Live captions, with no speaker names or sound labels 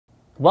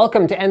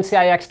Welcome to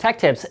NCIX Tech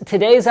Tips.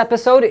 Today's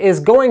episode is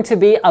going to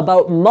be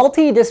about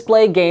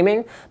multi-display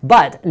gaming,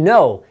 but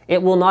no,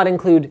 it will not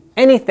include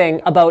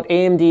anything about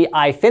AMD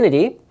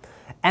Eyefinity,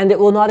 and it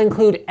will not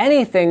include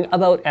anything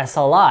about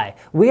SLI.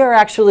 We are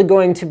actually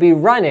going to be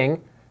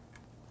running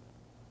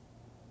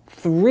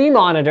 3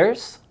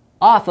 monitors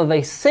off of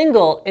a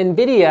single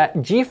NVIDIA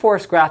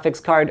GeForce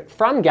graphics card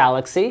from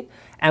Galaxy,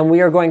 and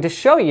we are going to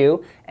show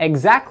you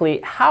exactly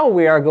how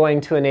we are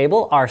going to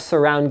enable our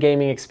surround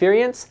gaming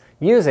experience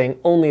using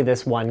only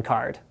this one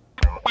card.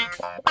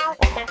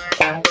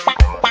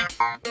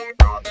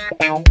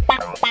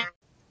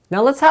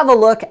 Now let's have a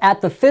look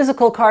at the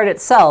physical card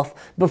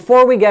itself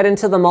before we get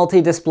into the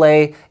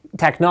multi-display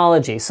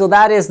technology. So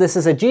this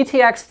is a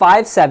GTX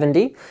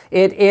 570.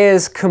 It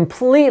is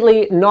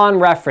completely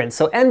non-reference.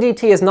 So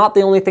MDT is not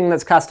the only thing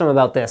that's custom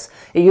about this.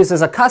 It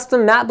uses a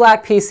custom matte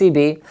black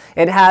PCB.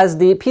 It has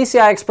the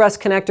PCI Express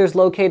connectors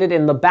located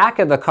in the back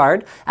of the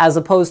card as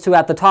opposed to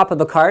at the top of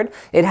the card.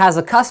 It has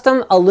a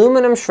custom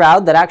aluminum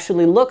shroud that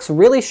actually looks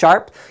really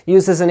sharp,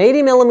 uses an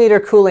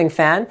 80mm cooling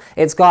fan.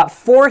 It's got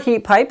 4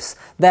 heat pipes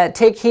that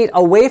take heat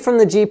away from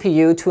the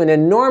GPU to an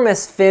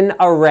enormous fin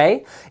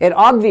array. It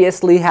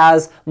obviously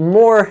has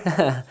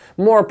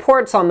more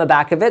ports on the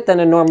back of it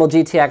than a normal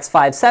GTX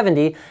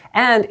 570,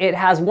 and it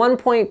has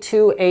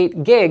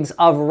 1.28 gigs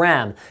of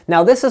RAM.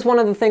 Now this is one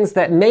of the things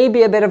that may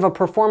be a bit of a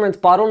performance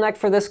bottleneck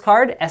for this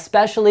card,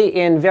 especially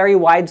in very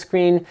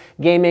widescreen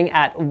gaming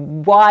at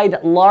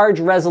large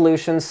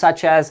resolutions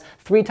such as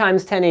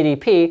 3x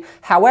 1080p.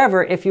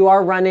 However, if you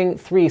are running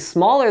 3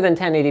 smaller than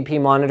 1080p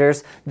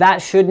monitors,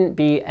 that shouldn't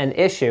be an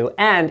issue.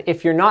 And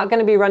if you're not going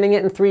to be running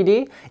it in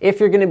 3D, if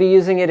you're going to be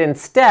using it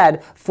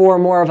instead for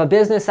more of a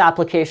business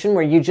application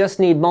where you just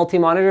need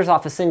multi-monitors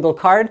off a single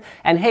card,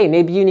 and hey,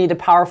 maybe you need a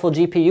powerful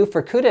GPU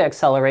for CUDA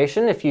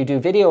acceleration if you do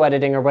video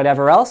editing or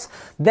whatever else,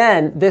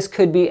 then this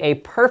could be a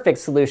perfect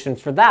solution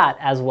for that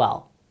as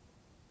well.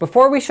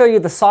 Before we show you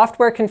the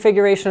software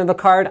configuration of the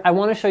card, I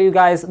want to show you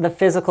guys the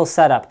physical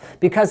setup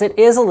because it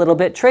is a little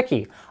bit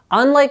tricky.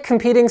 Unlike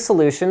competing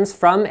solutions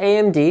from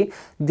AMD,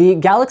 the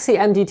Galaxy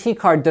MDT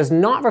card does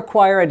not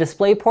require a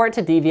DisplayPort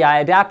to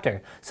DVI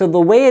adapter. So the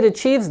way it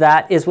achieves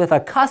that is with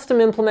a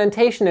custom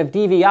implementation of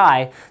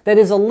DVI that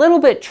is a little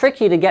bit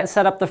tricky to get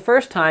set up the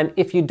first time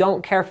if you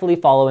don't carefully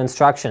follow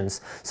instructions.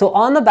 So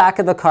on the back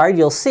of the card,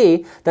 you'll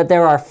see that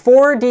there are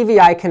 4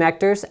 DVI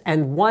connectors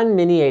and 1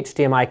 mini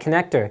HDMI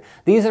connector.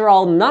 These are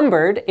all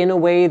numbered in a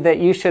way that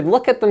you should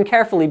look at them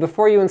carefully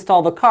before you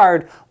install the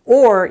card,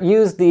 or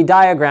use the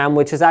diagram,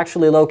 which is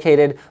actually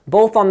located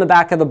both on the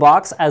back of the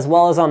box as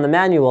well as on the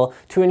manual,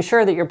 to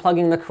ensure that you're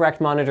plugging the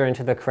correct monitor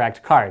into the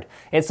correct card.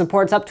 It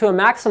supports up to a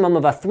maximum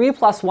of a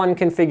 3+1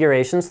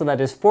 configuration, so that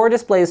is 4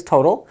 displays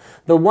total.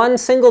 The one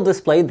single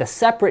display, the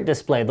separate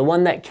display, the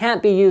one that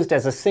can't be used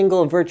as a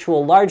single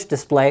virtual large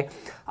display,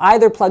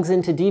 either plugs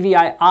into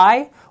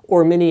DVI-I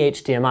or mini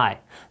HDMI.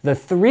 The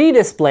 3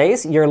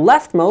 displays, your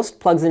leftmost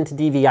plugs into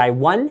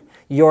DVI-1,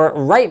 your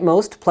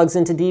rightmost plugs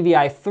into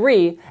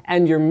DVI-3,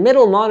 and your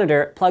middle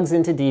monitor plugs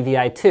into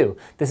DVI-2.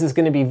 This is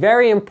going to be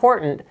very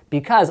important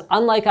because,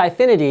 unlike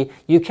Eyefinity,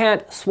 you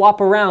can't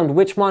swap around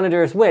which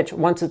monitor is which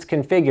once it's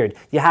configured.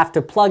 You have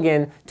to plug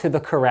in to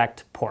the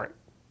correct port.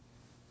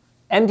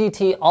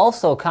 MDT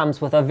also comes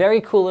with a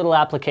very cool little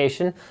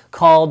application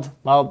called,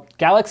 well,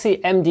 Galaxy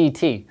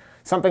MDT.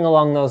 Something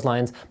along those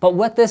lines. But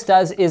what this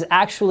does is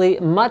actually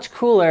much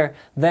cooler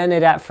than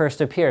it at first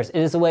appears.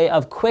 It is a way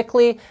of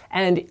quickly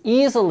and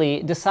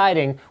easily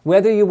deciding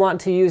whether you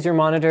want to use your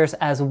monitors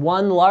as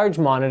one large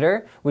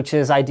monitor, which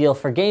is ideal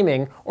for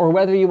gaming, or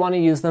whether you want to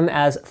use them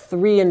as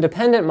 3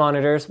 independent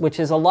monitors, which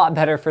is a lot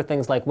better for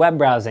things like web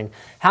browsing.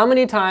 How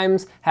many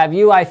times have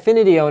you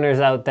Eyefinity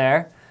owners out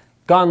there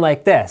gone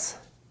like this?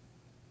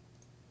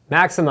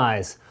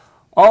 Maximize.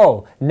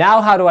 Oh,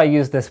 now how do I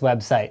use this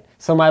website?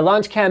 So my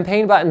launch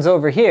campaign button's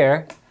over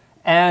here,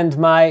 and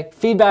my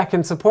feedback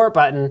and support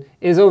button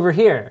is over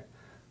here.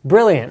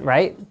 Brilliant,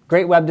 right?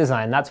 Great web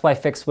design. That's why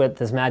fixed width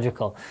is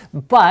magical.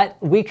 But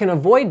we can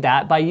avoid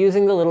that by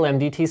using the little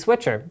MDT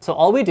switcher. So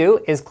all we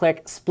do is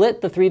click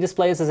split the 3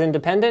 displays as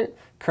independent,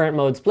 current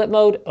mode, split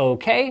mode,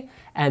 OK.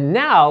 And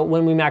now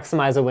when we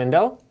maximize a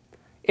window,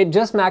 it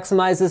just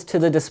maximizes to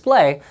the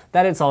display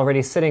that it's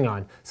already sitting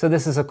on. So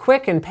this is a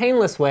quick and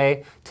painless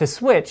way to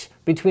switch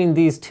between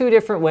these 2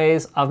 different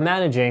ways of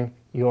managing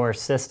your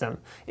system.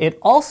 It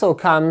also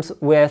comes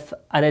with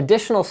an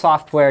additional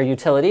software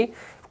utility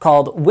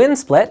called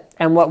WinSplit,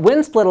 and what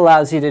WinSplit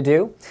allows you to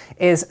do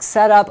is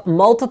set up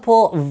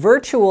multiple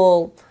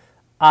virtual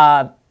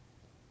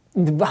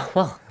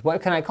well,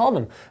 what can I call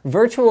them?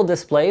 Virtual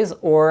displays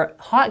or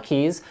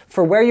hotkeys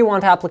for where you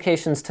want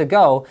applications to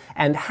go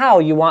and how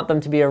you want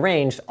them to be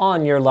arranged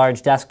on your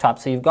large desktop.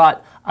 So you've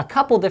got a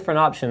couple different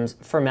options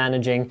for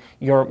managing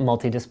your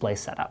multi-display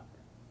setup.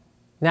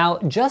 Now,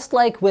 just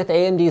like with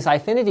AMD's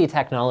Eyefinity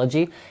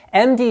technology,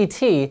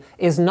 MDT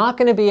is not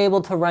going to be able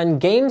to run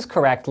games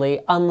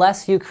correctly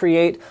unless you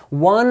create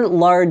one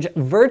large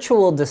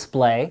virtual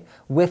display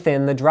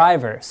within the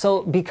driver.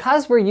 So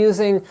because we're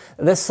using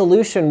this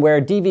solution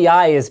where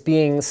DVI is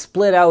being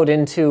split out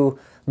into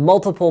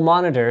multiple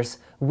monitors,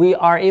 we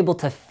are able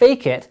to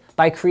fake it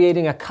by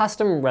creating a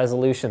custom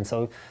resolution.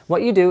 So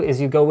what you do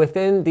is you go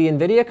within the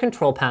NVIDIA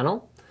control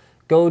panel,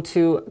 go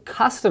to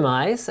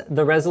Customize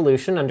the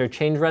resolution under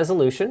Change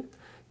Resolution,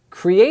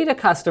 create a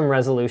custom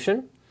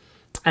resolution,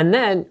 and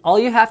then all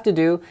you have to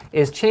do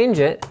is change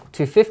it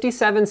to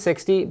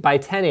 5760 by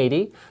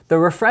 1080. The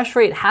refresh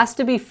rate has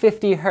to be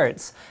 50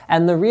 Hertz,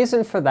 and the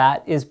reason for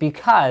that is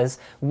because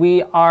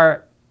we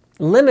are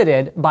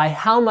limited by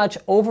how much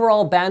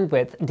overall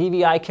bandwidth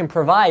DVI can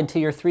provide to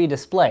your 3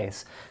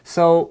 displays.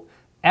 So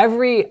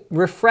every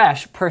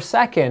refresh per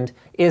second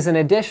is an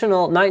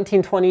additional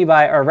 1920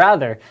 by, or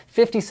rather,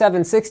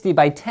 5760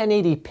 by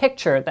 1080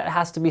 picture that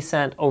has to be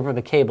sent over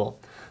the cable.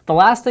 The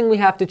last thing we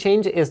have to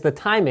change is the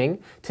timing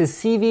to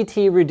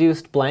CVT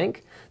reduced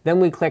blank.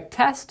 Then we click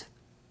Test,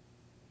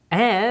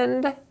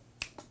 and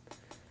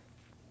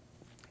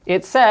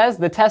it says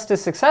the test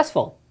is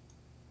successful.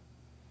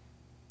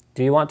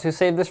 Do you want to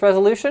save this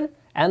resolution?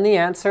 And the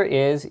answer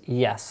is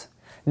yes.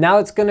 Now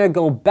it's going to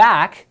go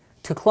back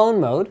to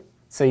clone mode,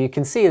 so you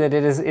can see that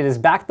it is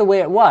back the way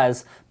it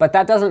was, but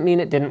that doesn't mean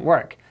it didn't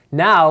work.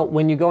 Now,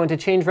 when you go into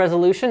change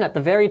resolution, at the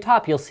very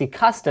top, you'll see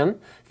custom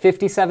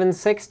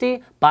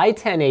 5760 by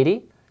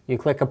 1080. You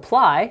click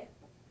apply,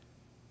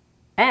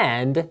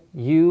 and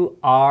you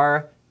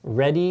are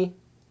ready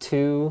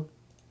to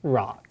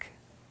rock.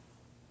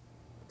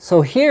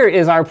 So here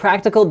is our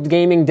practical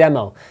gaming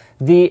demo.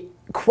 The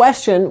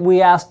question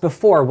we asked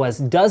before was,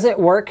 does it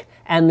work?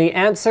 And the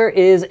answer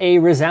is a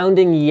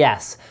resounding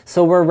yes.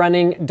 So we're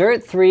running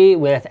Dirt 3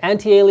 with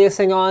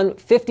anti-aliasing on,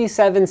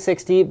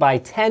 5760 by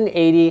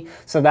 1080,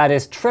 so that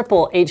is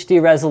triple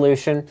HD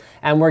resolution,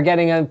 and we're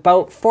getting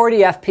about 40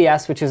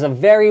 FPS, which is a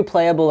very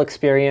playable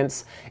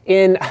experience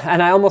in,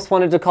 and I almost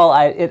wanted to call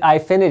it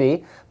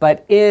Eyefinity,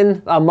 but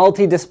in a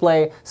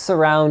multi-display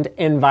surround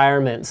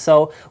environment.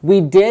 So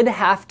we did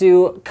have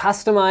to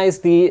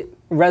customize the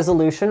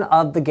resolution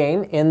of the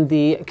game in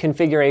the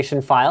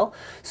configuration file.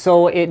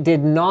 So it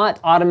did not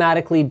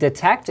automatically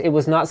detect. It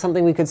was not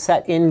something we could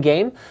set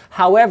in-game.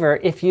 However,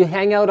 if you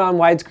hang out on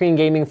Widescreen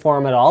Gaming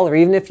Forum at all, or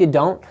even if you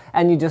don't,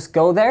 and you just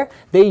go there,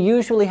 they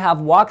usually have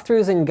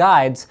walkthroughs and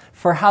guides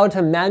for how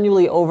to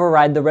manually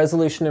override the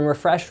resolution and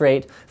refresh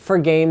rate for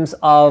games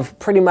of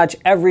pretty much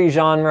every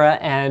genre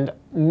and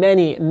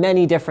many,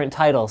 many different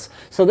titles.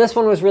 So this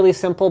one was really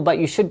simple, but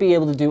you should be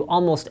able to do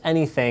almost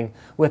anything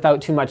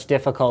without too much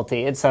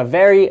difficulty. It's a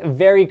very,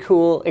 very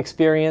cool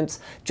experience,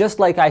 just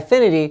like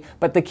Eyefinity,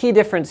 but the key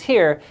difference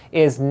here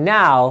is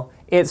now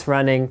it's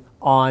running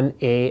on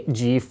a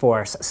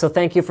GeForce. So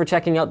thank you for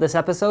checking out this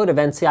episode of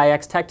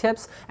NCIX Tech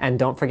Tips, and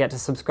don't forget to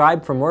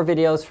subscribe for more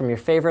videos from your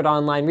favorite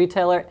online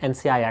retailer,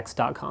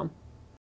 NCIX.com.